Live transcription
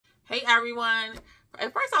Hey everyone.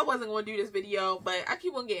 At first I wasn't going to do this video, but I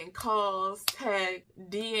keep on getting calls, tagged,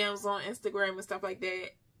 DMs on Instagram and stuff like that.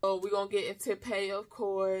 So we're going to get into pay, of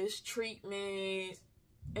course, treatment,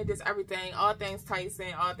 and just everything. All things Tyson,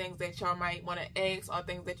 all things that y'all might want to ask, all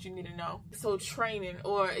things that you need to know. So training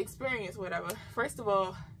or experience, whatever. First of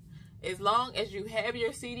all, as long as you have your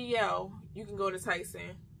CDL, you can go to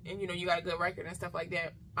Tyson. And, you know, you got a good record and stuff like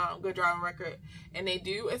that. Good driving record. And they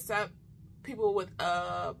do accept people with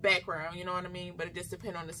a background, you know what I mean? But it just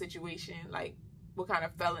depends on the situation, like what kind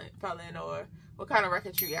of felon or what kind of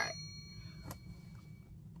record you got.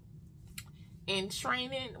 And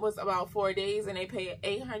training was about 4 days, and they pay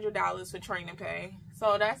 $800 for training pay.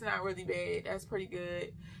 So that's not really bad. That's pretty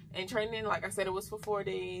good. And training, like I said, it was for 4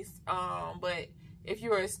 days. But if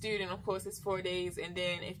you're a student, of course, it's 4 days. And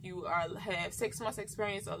then if you have 6 months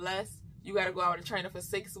experience or less, you got to go out and train for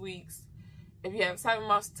 6 weeks. If you have 7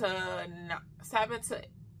 months to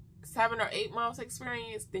 7 or 8 months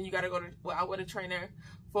experience, then you got to go out with a trainer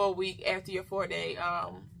for a week after your 4-day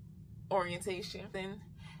orientation. Then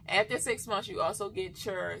after 6 months, you also get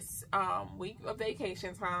your week of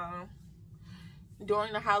vacation time.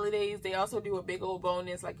 During the holidays, they also do a big old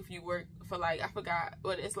bonus. Like if you work for, like, I forgot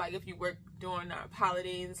what it's like, if you work during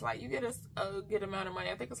holidays, it's like you get a good amount of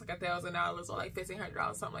money. I think it's like $1,000 or like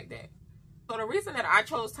 $1,500, something like that. So the reason that I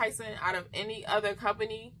chose Tyson out of any other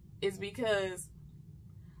company is because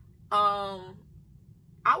I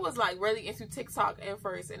was like really into TikTok at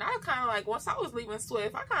first, and I kind of like, once I was leaving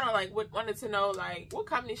Swift, I kind of like wanted to know like what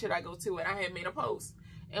company should I go to, and I had made a post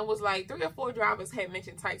and was like 3 or 4 drivers had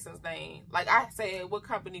mentioned Tyson's name. Like I said, what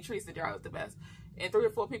company treats the drivers the best, and 3 or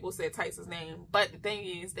 4 people said Tyson's name. But the thing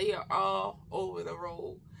is, they are all over the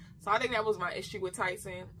road. So I think that was my issue with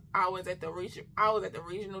Tyson. I was at the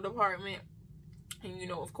regional department. And, you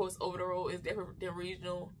know, of course, over the road is different than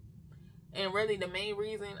regional. And really, the main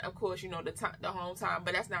reason, of course, you know, the home time.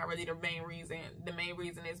 But that's not really the main reason. The main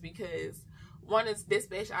reason is because one is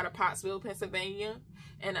dispatched out of Pottsville, Pennsylvania.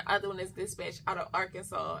 And the other one is dispatched out of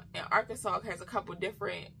Arkansas. And Arkansas has a couple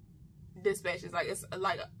different dispatches. Like, it's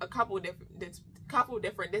like a couple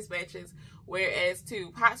different dispatches. Whereas,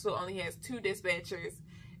 Pottsville only has 2 dispatchers.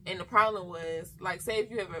 And the problem was, like, say if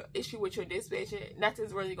you have an issue with your dispatcher,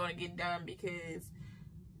 nothing's really going to get done because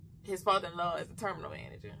his father-in-law is the terminal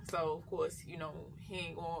manager. So, of course, you know, he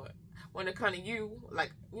ain't going to want to come to you,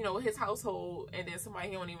 like, you know, his household, and then somebody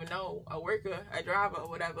he don't even know, a worker, a driver, or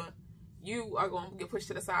whatever, you are going to get pushed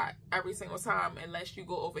to the side every single time unless you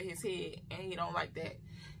go over his head, and he don't like that.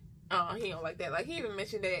 He don't like that. Like, he even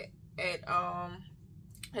mentioned that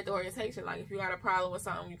at the orientation, like, if you got a problem with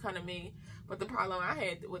something, you come to me. But the problem I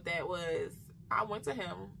had with that was I went to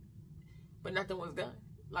him, but nothing was done.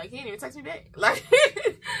 Like, he didn't even text me back. Like,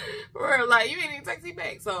 like, you didn't even text me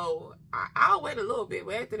back. So I'll wait a little bit.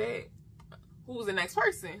 But after that, who's the next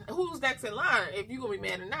person? Who's next in line? If you gonna be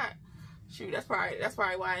mad or not? Shoot, that's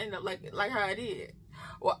probably why I ended up like how I did.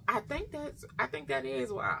 Well, I think that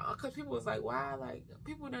is why. Cause people was like, why? Like,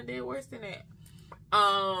 people done did worse than that.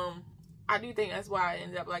 I do think that's why I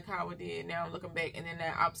ended up like how I did. Now I'm looking back, and then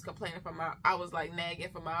that I was complaining I was like nagging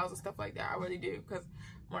for miles and stuff like that. I really do, because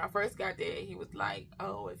when I first got there, he was like,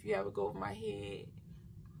 "Oh, if you ever go over my head,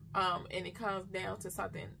 and it comes down to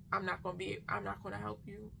something, I'm not gonna help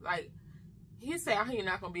you." Like, he said he's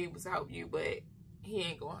not gonna be able to help you, but he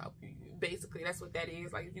ain't gonna help you. Basically, that's what that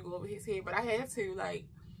is. Like, if you go over his head, but I had to, like,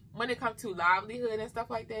 when it comes to livelihood and stuff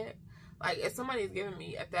like that, like if somebody's giving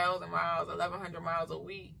me 1,000 miles, 1,100 miles a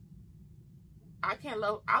week. I can't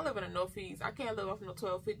live. I live in the Northeast. I can't live off no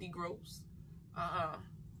 1250 gross.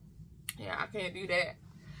 Yeah, I can't do that.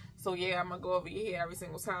 So yeah, I'm gonna go over your head every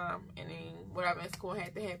single time, and then whatever is gonna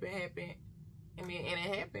have to happen. And then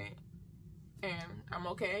it happened, and I'm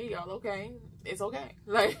okay. Y'all okay? It's okay.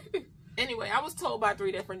 Like, anyway, I was told by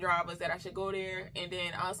 3 different drivers that I should go there, and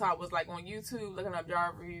then also I was like on YouTube looking up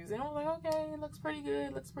driver reviews, and I was like, okay, it looks pretty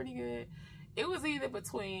good. Looks pretty good. It was either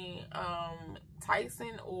between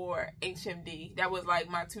Tyson or HMD. That was like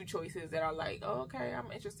my 2 choices that are like, oh, okay,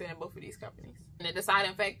 I'm interested in both of these companies. And the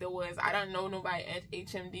deciding factor was I don't know nobody at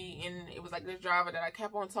HMD, and it was like this driver that I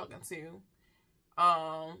kept on talking to.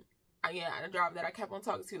 Yeah, the driver that I kept on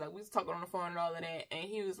talking to, like, we was talking on the phone and all of that, and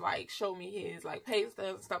he was like, show me his like pay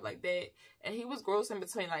stubs and stuff like that, and he was grossing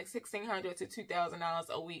between like $1,600 to $2,000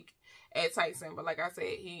 a week at Tyson. But like I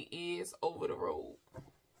said, he is over the road.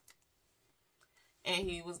 And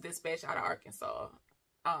he was dispatched out of Arkansas.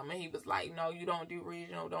 And he was like, no, you don't do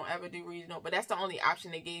regional. Don't ever do regional. But that's the only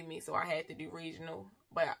option they gave me. So I had to do regional.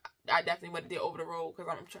 But I definitely would have did over the road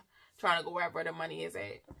because I'm trying to go wherever the money is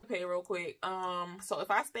at. Pay real quick. So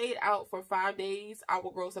if I stayed out for 5 days, I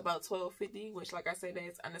would gross about $12.50, which, like I said,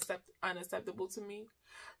 that's unacceptable to me.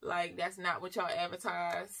 Like, that's not what y'all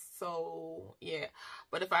advertise. So yeah.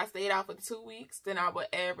 But if I stayed out for 2 weeks, then I would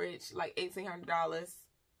average like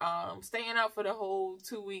 $1,800. Staying out for the whole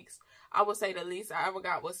 2 weeks, I would say the least I ever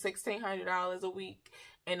got was $1,600 a week,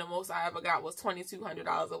 and the most I ever got was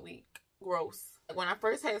 $2,200 a week gross. When I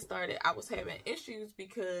first had started, I was having issues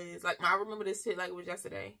because, like, I remember this shit like it was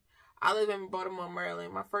yesterday. I live in Baltimore,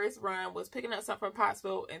 Maryland. My first run was picking up something from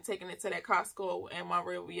Pottsville and taking it to that Costco in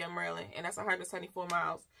Monrovia, Maryland, and that's 174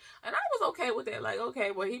 miles. And I was okay with that. Like,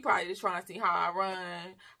 okay, well, he probably just trying to see how I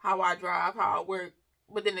run, how I drive, how I work.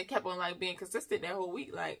 But then it kept on, like, being consistent that whole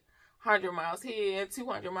week, like 100 miles here,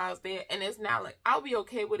 200 mials there. And it's now, like, I'll be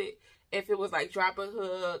okay with it if it was, like, drop a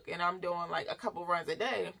hook and I'm doing, like, a couple runs a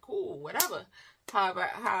day. Cool, whatever. However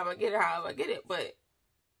I get it. But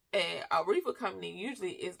a reefer company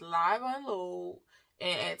usually is live unload.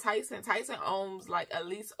 And at Tyson owns, like, at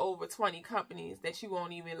least over 20 companies that you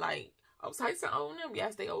won't even, like, oh, Tyson own them?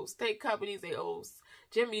 Yes, they own steak companies. They own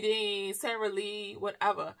Jimmy Dean, Sarah Lee,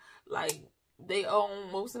 whatever. Like, they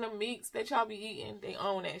own most of the meats that y'all be eating. They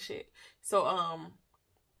own that shit. So,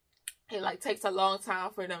 it, like, takes a long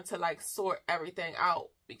time for them to, like, sort everything out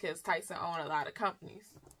because Tyson own a lot of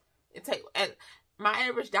companies. My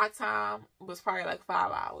average dock time was probably, like,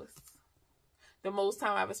 5 hours. The most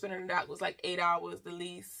time I ever spent on the dock was, like, 8 hours. The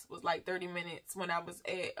least was, like, 30 minutes when I was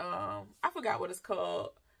at, I forgot what it's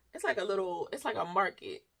called. It's like a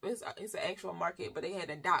market. It's an actual market, but they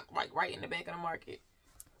had a dock, like, right in the back of the market.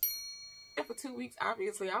 And for 2 weeks,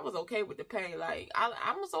 obviously, I was okay with the pay. Like,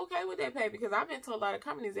 I was okay with that pay because I've been to a lot of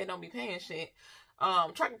companies that don't be paying shit.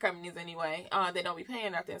 Trucking companies anyway, they don't be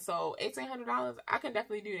paying nothing. So $1,800, I can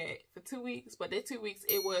definitely do that for 2 weeks. But that 2 weeks,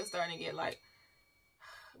 it was starting to get like,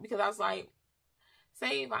 because I was like,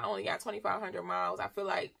 say if I only got 2,500 miles, I feel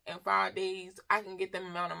like in 5 days, I can get them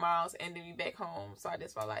amount of miles and then be back home. So I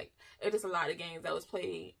just felt like it was a lot of games that was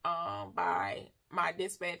played by my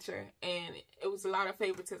dispatcher, and it was a lot of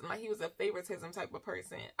favoritism. Like, he was a favoritism type of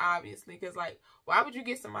person, obviously, because, like, why would you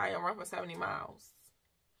get somebody a run for 70 miles?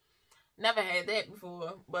 Never had that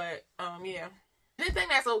before, but yeah. I didn't think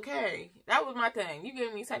that's okay. That was my thing. You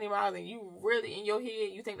give me 70 miles and you really, in your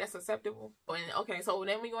head, you think that's acceptable? But, okay, so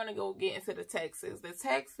then we're going to go get into the taxes. The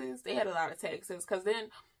taxes, they had a lot of taxes, because then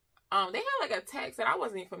they had, like, a tax that I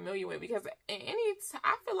wasn't even familiar with, because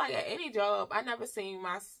I feel like at any job, I never seen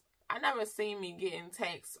me getting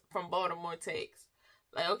taxed from Baltimore tax.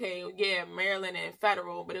 Like, okay, yeah, Maryland and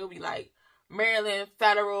federal, but it'll be like Maryland,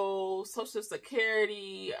 federal, Social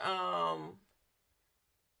Security,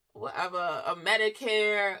 whatever,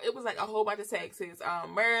 Medicare. It was like a whole bunch of taxes.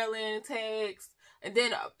 Maryland tax, and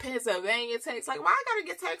then Pennsylvania tax. Like, why I gotta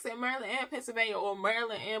get taxed in Maryland and Pennsylvania, or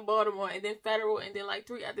Maryland and Baltimore, and then federal, and then like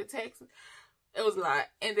 3 other taxes? It was a lot.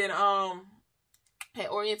 And then at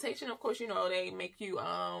orientation, of course, you know, they make you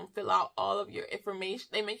fill out all of your information.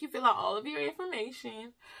 They make you fill out all of your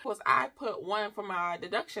information. Of course, I put one for my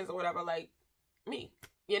deductions or whatever, like me,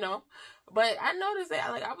 you know. But I noticed that,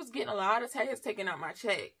 like, I was getting a lot of taxes taken out my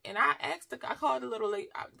check, and I called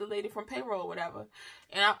the lady from payroll or whatever,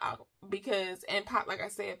 and like I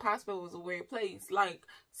said, Pottsville was a weird place. Like,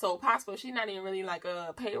 so Pottsville, she's not even really like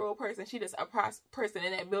a payroll person. She just a person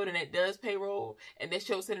in that building that does payroll, and then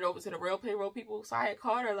she'll send it over to the real payroll people. So I had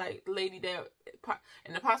called her, like, the lady that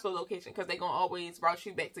in the Pottsville location, because they gonna always route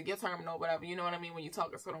you back to your terminal or whatever. You know what I mean, when you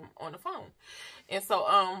talk to them on the phone. And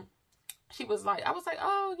so she was like, I was like,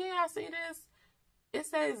 oh yeah, I see this. It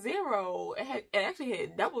says 0. It actually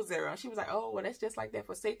had 00. She was like, oh, well, that's just like that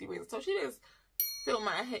for safety reasons. So she just filled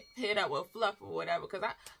my head up with fluff or whatever. Cause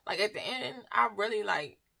I, like, at the end, I really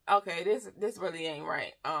like, okay, this really ain't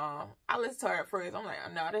right. I listened to her at first. I'm like,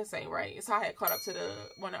 no, this ain't right. So I had caught up to the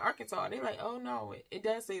one in Arkansas. They're like, oh no, it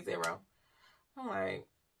does say 0. I'm like,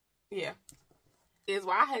 yeah. Is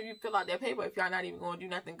why I have you fill out that paper if y'all not even gonna do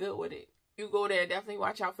nothing good with it. You go there, definitely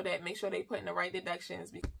watch out for that. Make sure they put in the right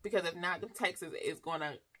deductions, because if not, the taxes is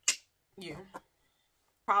gonna, yeah.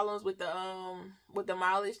 Problems with the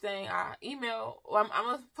mileage thing. I'm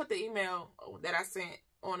gonna put the email that I sent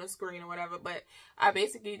on the screen or whatever, but I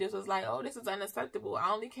basically just was like, oh, this is unacceptable. I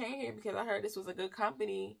only came here because I heard this was a good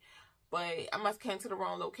company, but I must came to the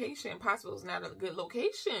wrong location. Possible is not a good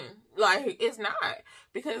location. Like, it's not.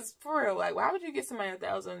 Because for real, like, why would you get somebody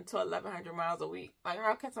 1,000 to 1,100 miles a week? Like,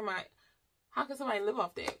 how can somebody live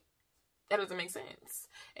off that? That doesn't make sense.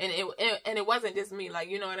 And it wasn't just me, like,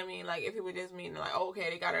 you know what I mean? Like, if it was just me, like, oh, okay,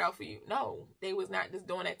 they got it out for you. No, they was not just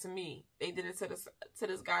doing that to me. They did it to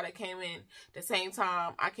this guy that came in the same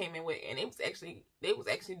time I came in with, and they was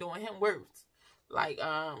actually doing him worse. Like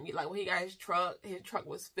when he got his truck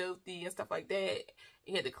was filthy and stuff like that.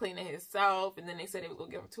 He had to clean it himself, and then they said they was gonna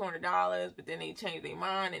give him $200, but then they changed their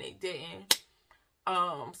mind and they didn't.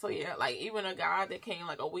 So yeah, like, even a guy that came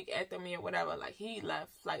like a week after me or whatever, like, he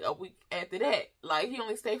left like a week after that. Like, he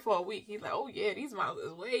only stayed for a week. He's like, oh yeah, these miles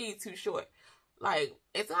is way too short. Like,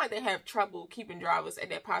 it's not like they have trouble keeping drivers at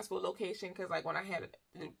that possible location, because like, when I had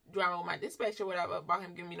to drive with my dispatcher or whatever about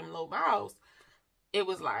him giving me them low miles, it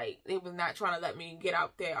was like they was not trying to let me get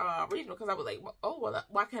out there regional, because I was like, oh, well,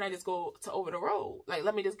 why can't I just go to over the road? Like,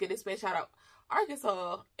 let me just get dispatched out of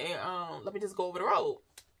Arkansas and let me just go over the road.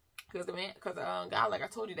 Because the guy, like I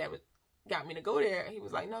told you, that got me to go there, he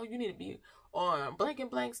was like, no, you need to be on blank and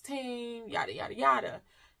blank's team, yada, yada, yada.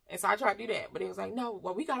 And so I tried to do that, but he was like, no,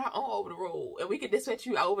 well, we got our own over the road, and we can dispatch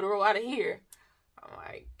you out over the road out of here. I'm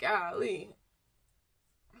like, golly.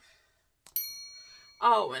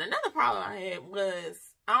 Oh, and another problem I had was,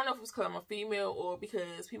 I don't know if it was because I'm a female or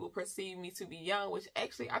because people perceive me to be young, which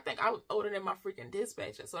actually I think I was older than my freaking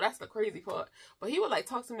dispatcher. So that's the crazy part. But he would like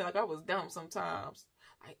talk to me like I was dumb sometimes.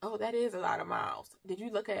 Like, oh, that is a lot of miles. Did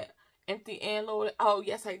you look at empty and loaded? Oh,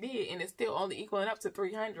 yes, I did. And it's still only equaling up to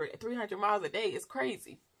 300. 300 miles a day is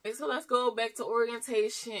crazy. Okay, so let's go back to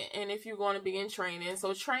orientation, and if you're going to be in training.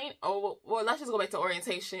 So well, let's just go back to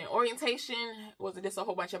orientation. Orientation was just a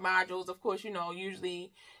whole bunch of modules. Of course, you know,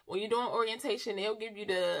 usually when you're doing orientation, they'll give you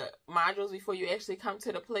the modules before you actually come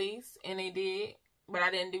to the place, and they did. But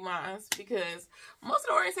I didn't do mine because most of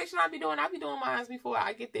the orientation I'll be doing mine before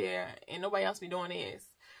I get there, and nobody else be doing theirs.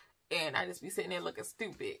 And I just be sitting there looking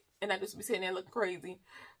stupid, and I just be sitting there looking crazy.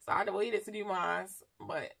 So I waited to do mine,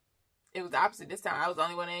 but it was the opposite this time. I was the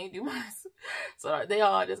only one that ain't do mine. So they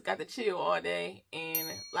all just got to chill all day, and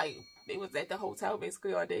like, they was at the hotel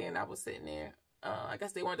basically all day, and I was sitting there. I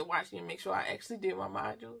guess they wanted to watch me and make sure I actually did my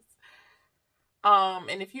modules.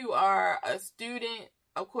 And if you are a student,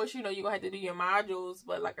 of course, you know, you're going to have to do your modules,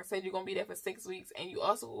 but like I said, you're going to be there for 6 weeks, and you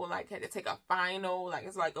also will like have to take a final, like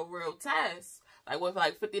it's like a real test, like with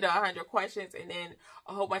like 50 to 100 questions, and then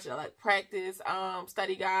a whole bunch of like practice,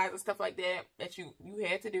 study guides and stuff like that you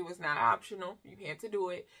had to do. It's not optional. You had to do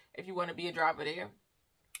it if you want to be a driver there.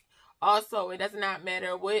 Also, it does not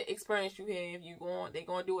matter what experience you have, they're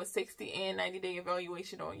going to do a 60 and 90-day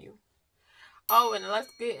evaluation on you. Oh, and let's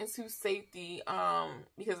get into safety,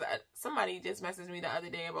 because somebody just messaged me the other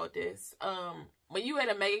day about this. When you at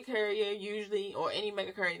a mega carrier, usually, or any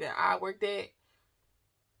mega carrier that I worked at,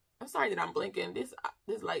 I'm sorry that I'm blinking. This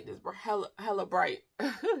light is hella bright.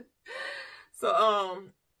 So,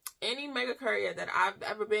 any mega carrier that I've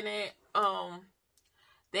ever been at,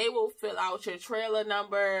 they will fill out your trailer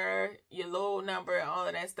number, your load number, and all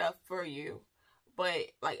of that stuff for you.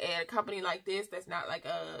 But like at a company like this, that's not like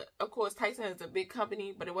of course Tyson is a big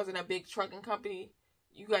company, but it wasn't a big trucking company.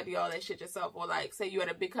 You got to do all that shit yourself. Or like, say you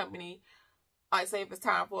at a big company, like say if it's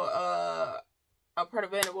time for a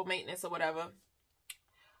preventable maintenance or whatever,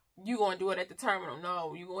 you gonna do it at the terminal.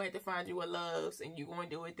 No, you gonna have to find you a Love's, and you gonna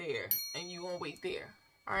do it there, and you gonna wait there.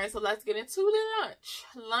 All right, so let's get into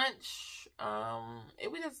the lunch.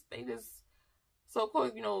 So, of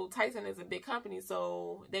course, you know, Tyson is a big company,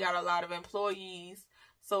 so they got a lot of employees.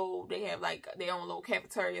 So, they have, like, their own little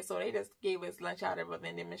cafeteria. So, they just gave us lunch out of a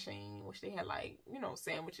vending machine, which they had, like, you know,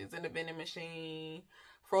 sandwiches in the vending machine,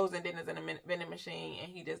 frozen dinners in the vending machine.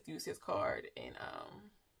 And he just used his card. And,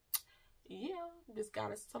 yeah, just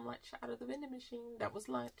got us some lunch out of the vending machine. That was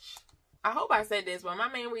lunch. I hope I said this, but my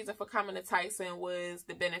main reason for coming to Tyson was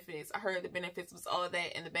the benefits. I heard the benefits was all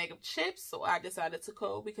that in the bag of chips, so I decided to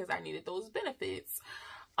go because I needed those benefits.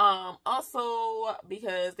 Also,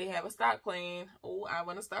 because they have a stock plan. Oh, I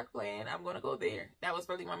want a stock plan. I'm going to go there. That was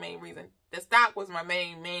really my main reason. The stock was my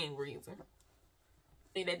main reason.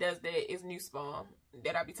 The thing that does that is New Spawn,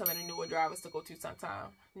 that I be telling the newer drivers to go to sometime.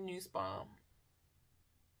 New Spawn.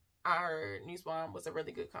 I heard New Spawn was a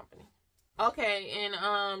really good company. Okay,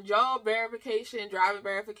 and job verification, driver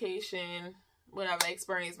verification, whatever,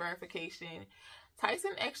 experience verification,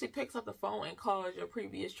 Tyson actually picks up the phone and calls your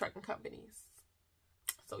previous trucking companies.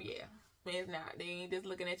 So yeah, it's not, they ain't just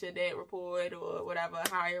looking at your debt report or whatever,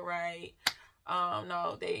 hire right.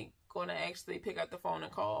 No, they gonna actually pick up the phone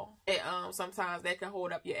and call. And sometimes that can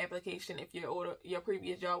hold up your application if your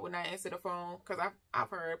previous job would not answer the phone. Cause I've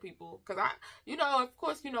heard people, cause you know, of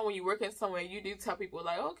course, you know, when you work in somewhere, you do tell people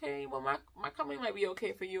like, okay, well my company might be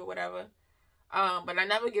okay for you or whatever. But I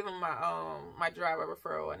never give them my my driver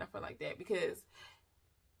referral or nothing like that, because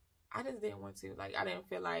I just didn't want to. Like, I didn't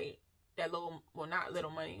feel like that little, well, not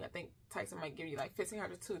little money. I think Tyson might give you like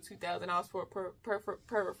 $1,500 to $2,000 for per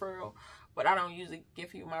referral, but I don't usually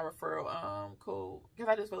give you my referral code because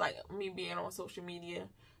I just feel like me being on social media,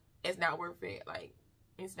 it's not worth it. Like,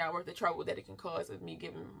 it's not worth the trouble that it can cause of me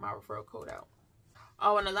giving my referral code out.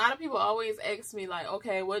 Oh, and a lot of people always ask me like,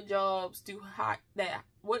 okay, what jobs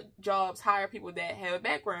hire people that have a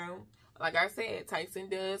background? Like I said, Tyson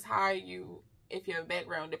does hire you if you have a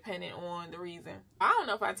background, depending on the reason. I don't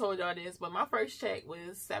know if I told y'all this, but my first check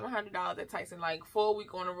was $700 at Tyson, like 4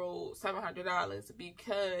 week on the road, $700,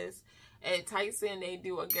 because at Tyson they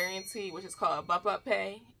do a guarantee, which is called bump up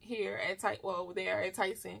pay here at there at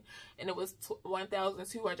Tyson, and it was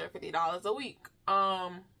 $1,250 a week.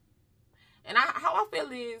 And how I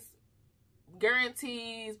feel is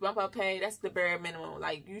guarantees, bump up pay, that's the bare minimum.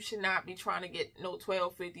 Like, you should not be trying to get no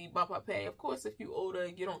 $1,250 bump up pay. Of course, if you older,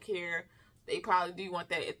 you don't care. They probably do want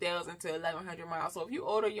that 1,000 to 1,100 miles. So if you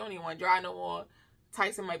older, you don't even want to drive no more,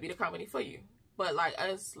 Tyson might be the company for you. But like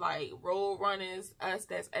us, like road runners, us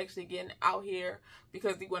that's actually getting out here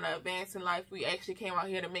because we want to advance in life, we actually came out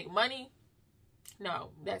here to make money. No,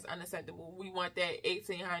 that's unacceptable. We want that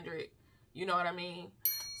 1,800. You know what I mean?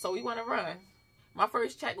 So we want to run. My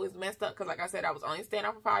first check was messed up because, like I said, I was only staying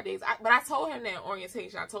out for 5 days. But I told him that in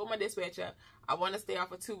orientation. I told my dispatcher I want to stay out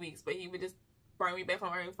for 2 weeks, but he would just bring me back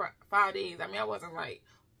home every 5 days. I mean, I wasn't like,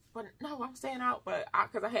 but no, I'm staying out. But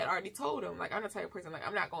because I had already told him, like, I'm the type of person, like,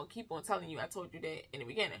 I'm not going to keep on telling you I told you that in the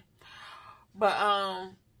beginning. But,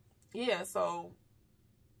 yeah, so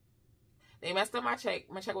they messed up my check.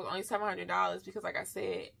 My check was only $700 because, like I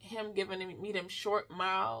said, him giving me them short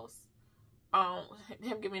miles,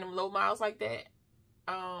 him giving them low miles like that,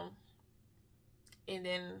 and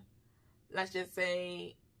then let's just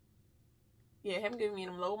say, yeah, him giving me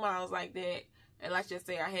them low miles like that, and let's just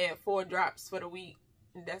say I had 4 drops for the week,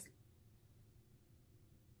 and that's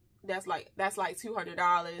like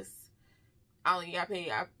 $200. I only got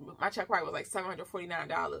paid. My check probably was like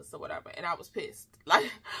 $749 or whatever, and I was pissed.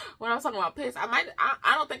 Like, when I was talking about pissed, I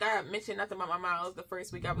don't think I mentioned nothing about my miles the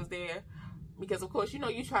first week I was there, because of course, you know,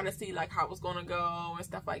 you try to see like how it was gonna go and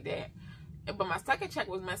stuff like that. But my second check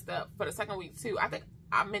was messed up for the second week too. I think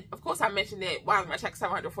of course I mentioned that why was my check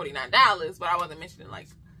 $749, but I wasn't mentioning like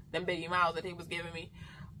them baby miles that he was giving me.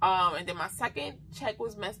 And then my second check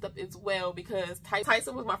was messed up as well because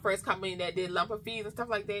Tyson was my first company that did lumper fees and stuff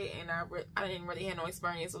like that, and I didn't really have no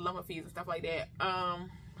experience with lumper fees and stuff like that.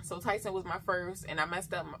 So Tyson was my first, and I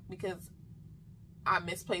messed up because I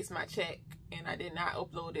misplaced my check and I did not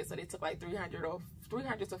upload it, so they took like $300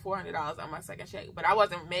 to $400 on my second check. But I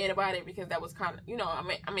wasn't mad about it because that was kind of, you know, I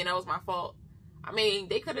mean that was my fault. I mean,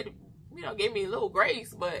 they could have, you know, gave me a little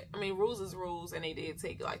grace, but I mean, rules is rules, and they did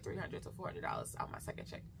take like $300 to $400 out my second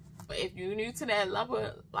check. But if you're new to that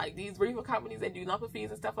lumper, like these reefer companies that do lumper fees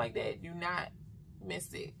and stuff like that, do not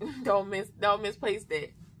miss it. don't misplace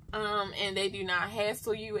that. And they do not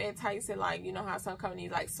hassle you at Tyson, like, you know how some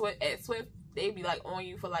companies like Swift, they be like on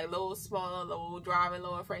you for like low driving,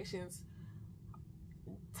 low infractions.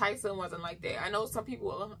 Tyson wasn't like that. I know some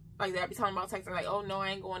people like that be talking about Tyson like, oh no, I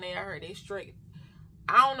ain't going there, I heard they strict.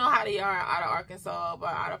 I don't know how they are out of Arkansas, but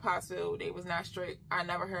out of Pottsville, they was not strict. I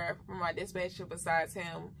never heard from my dispatcher besides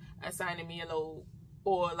him assigning me a load.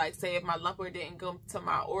 Or like say if my lumper didn't go to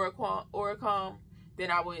my Oricom,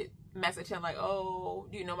 then I would message him like, oh,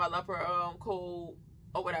 do you know my lumper code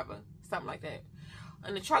or whatever, something like that.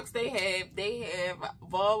 And the trucks they have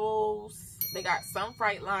Volvos, they got some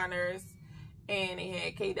Freightliners, and they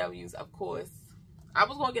had KWs, of course. I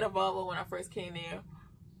was gonna get a Volvo when I first came there,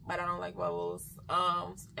 but I don't like Volvos.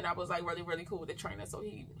 And I was like really cool with the trainer, so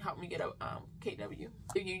he helped me get a KW.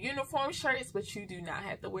 If you uniform shirts, but you do not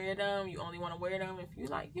have to wear them. You only want to wear them if you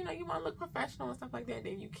like, you know, you want to look professional and stuff like that,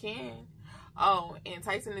 then you can. Oh, and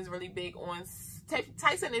Tyson is really big on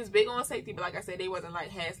safety, but like I said, they wasn't like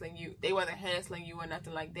hassling you. They wasn't hassling you or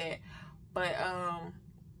nothing like that. But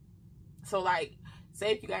so like,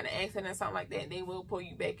 say if you got an accident or something like that, they will pull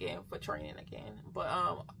you back in for training again. But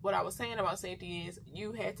what I was saying about safety is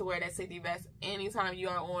you have to wear that safety vest anytime you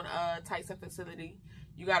are on a Tyson facility.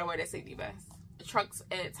 You got to wear that safety vest. The trucks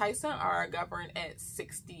at Tyson are governed at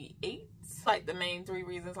 68. Like the main 3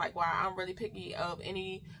 reasons like why I'm really picky of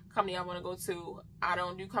any company I want to go to. I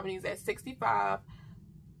don't do companies at 65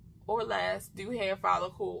 or less, do have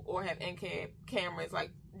follicle or have in-cab cameras,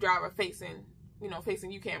 like driver facing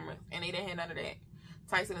you cameras, and they didn't have none of that.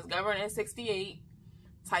 Tyson is governed at 68.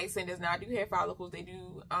 Tyson does not do hair follicles. They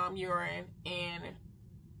do urine, and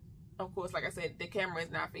of course, like I said, the camera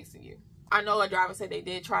is not facing you. I know a driver said they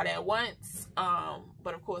did try that once,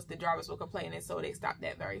 but of course the drivers were complaining, so they stopped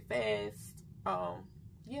that very fast.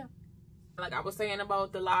 Yeah. Like I was saying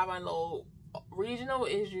about the live unload, regional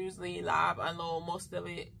is usually live unload. Most of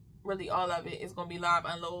it, really all of it, is going to be live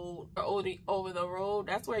unload. Over the road,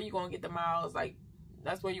 that's where you're going to get the miles. Like,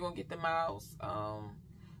 that's where you're going to get the miles.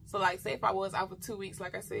 So like, say if I was out for 2 weeks,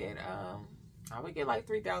 like I said, I would get like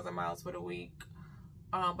 3,000 miles for the week.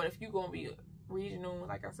 But if you're going to be regional,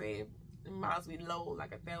 like I said, miles be low,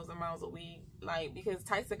 like 1,000 miles a week. Like, because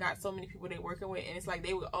Tyson got so many people they working with, and it's like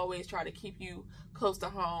they would always try to keep you close to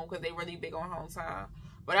home because they really big on home time.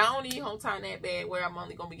 But I don't need home time that bad where I'm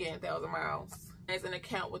only gonna be getting 1,000 miles. There's an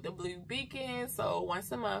account with the Blue Beacon, so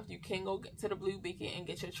once a month you can go to the Blue Beacon and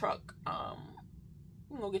get your truck.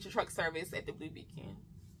 You can go get your truck service at the Blue Beacon.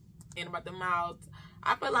 And about the miles,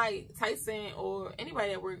 I feel like Tyson or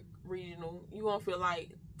anybody that work regional, you gonna feel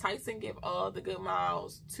like Tyson give all the good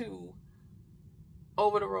miles to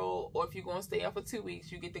over the road, or if you're gonna stay up for 2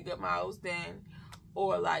 weeks, you get the good miles then,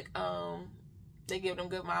 or like they give them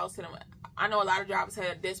good miles to them. I know a lot of drivers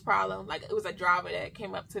had this problem. Like, it was a driver that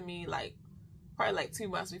came up to me like probably like 2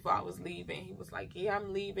 months before I was leaving. He was like, yeah,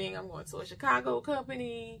 I'm leaving, I'm going to a Chicago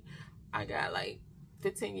company, I got like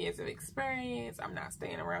 15 years of experience, I'm not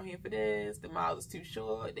staying around here for this, the miles is too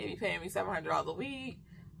short, they be paying me $700 a week.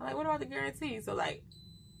 I'm like, what about the guarantee? So like,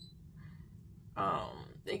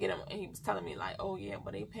 they get them, and he was telling me like, oh yeah,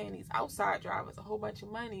 but they paying these outside drivers a whole bunch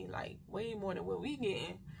of money, like way more than what we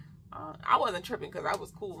getting. I wasn't tripping because I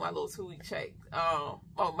was cool with my little 2-week check.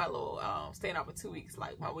 My little staying out for 2 weeks,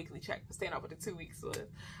 like my weekly check for staying out for the 2 weeks was,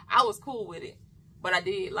 I was cool with it. But I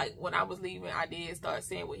did, like, when I was leaving, I did start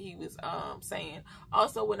saying what he was saying.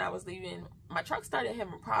 Also, when I was leaving, my truck started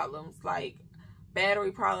having problems, like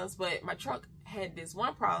battery problems. But my truck had this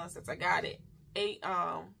one problem since I got it.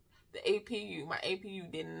 The APU, my APU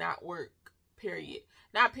did not work, period.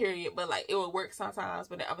 Not period, but like it would work sometimes,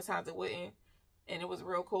 but the other times it wouldn't. And it was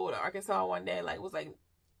real cold in Arkansas one day. Like, it was like,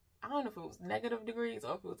 I don't know if it was negative degrees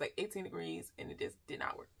or if it was like 18 degrees, and it just did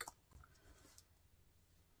not work.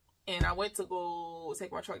 And I went to go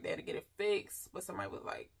take my truck there to get it fixed, but somebody was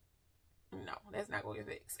like, no, that's not going to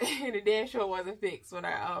get fixed. And the damn sure wasn't fixed when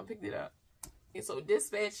I picked it up. And so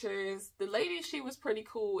dispatchers, the lady, she was pretty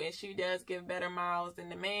cool, and she does give better miles than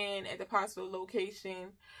the man at the possible location.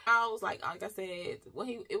 I was like I said,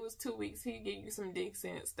 when it was 2 weeks, he gave you some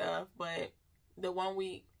decent stuff, but the 1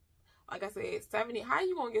 week, like I said, 70, how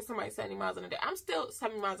you gonna get somebody 70 miles in a day? I'm still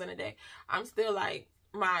 70 miles in a day. I'm still like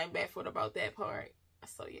mind baffled about that part.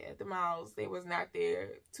 So yeah, the miles, they was not there.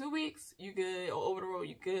 2 weeks, you good, or over the road,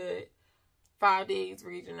 you good. 5 days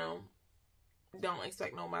regional, don't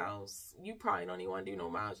expect no miles. You probably don't even want to do no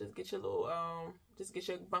miles. Just get your little just get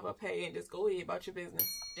your bumper pay and just go ahead about your business.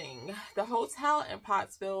 Dang. The hotel in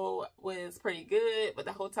Pottsville was pretty good, but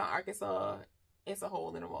the hotel in Arkansas, it's a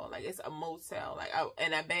hole in the wall. Like, it's a motel, like,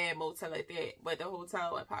 and a bad motel like that. But the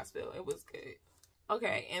hotel in Pottsville, it was good.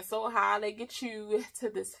 Okay, and so how they get you to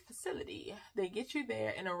this facility? They get you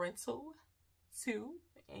there in a rental to,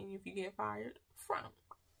 and if you get fired, from.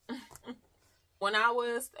 When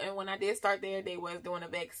I did start there, they was doing a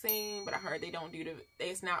vaccine, but I heard they don't do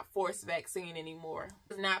it's not forced vaccine anymore.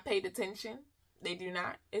 It's not paid attention. They do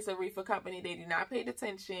not. It's a reefer company. They do not pay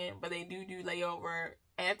attention, but they do layover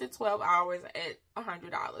after 12 hours at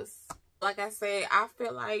 $100. Like I said, I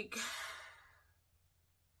feel like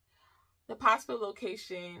the Pottsville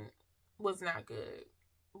location was not good,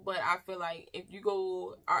 but I feel like if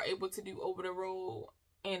you are able to do over the road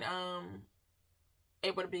and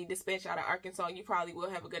able to be dispatched out of Arkansas, you probably will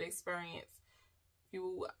have a good experience.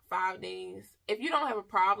 5 days. If you don't have a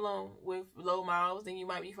problem with low miles, then you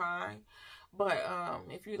might be fine. But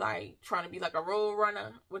if you like trying to be like a road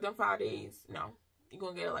runner with them 5 days, no, you're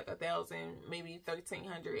gonna get like 1,000, maybe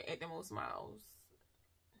 1,300 at the most miles.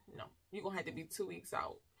 No, you're gonna have to be 2 weeks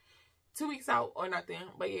out. 2 weeks out or nothing.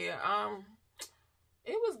 But yeah,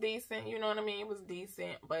 it was decent, you know what I mean? It was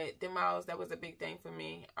decent, but the miles, that was a big thing for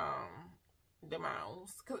me. The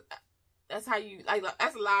miles, cause that's how you, like,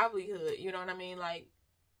 that's livelihood, you know what I mean? Like,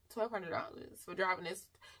 $1,200 for driving this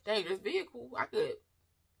dangerous vehicle. I could,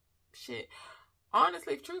 shit,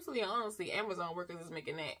 honestly, truthfully, honestly, Amazon workers is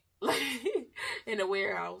making that, like, in the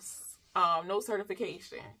warehouse. No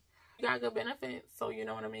certification. You got good benefits, so you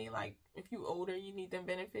know what I mean? Like, if you older, you need them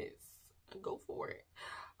benefits, go for it.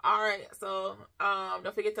 Alright, so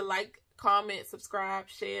don't forget to like, comment, subscribe,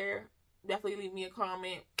 share. Definitely leave me a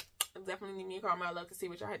comment. Definitely leave me a comment. I'd love to see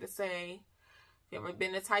what y'all had to say. If you ever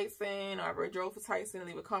been to Tyson or ever drove to Tyson,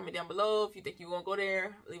 leave a comment down below. If you think you're going to go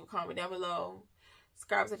there, leave a comment down below.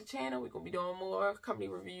 Subscribe to the channel. We're going to be doing more company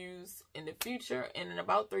reviews in the future. And in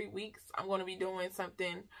about 3 weeks, I'm going to be doing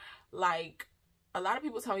something like, a lot of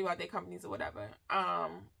people tell me about their companies or whatever.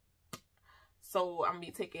 So I'm going to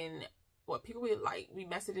be taking what people be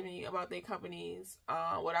messaging me about their companies,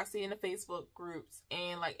 what I see in the Facebook groups,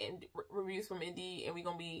 and like reviews from Indeed, and we're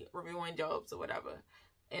gonna be reviewing jobs or whatever.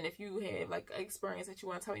 And if you have like an experience that you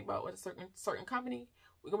want to tell me about with a certain company,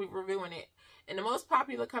 we're gonna be reviewing it. And the most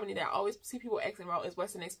popular company that I always see people asking about is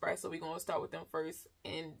Western Express, so we're gonna start with them first,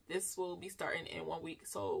 and this will be starting in 1 week.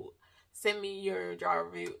 So send me your job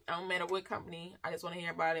review. I don't matter what company, I just want to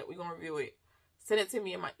hear about it. We're gonna review it. Send it to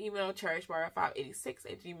me in my email,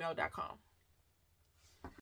 CherichBarber586@gmail.com.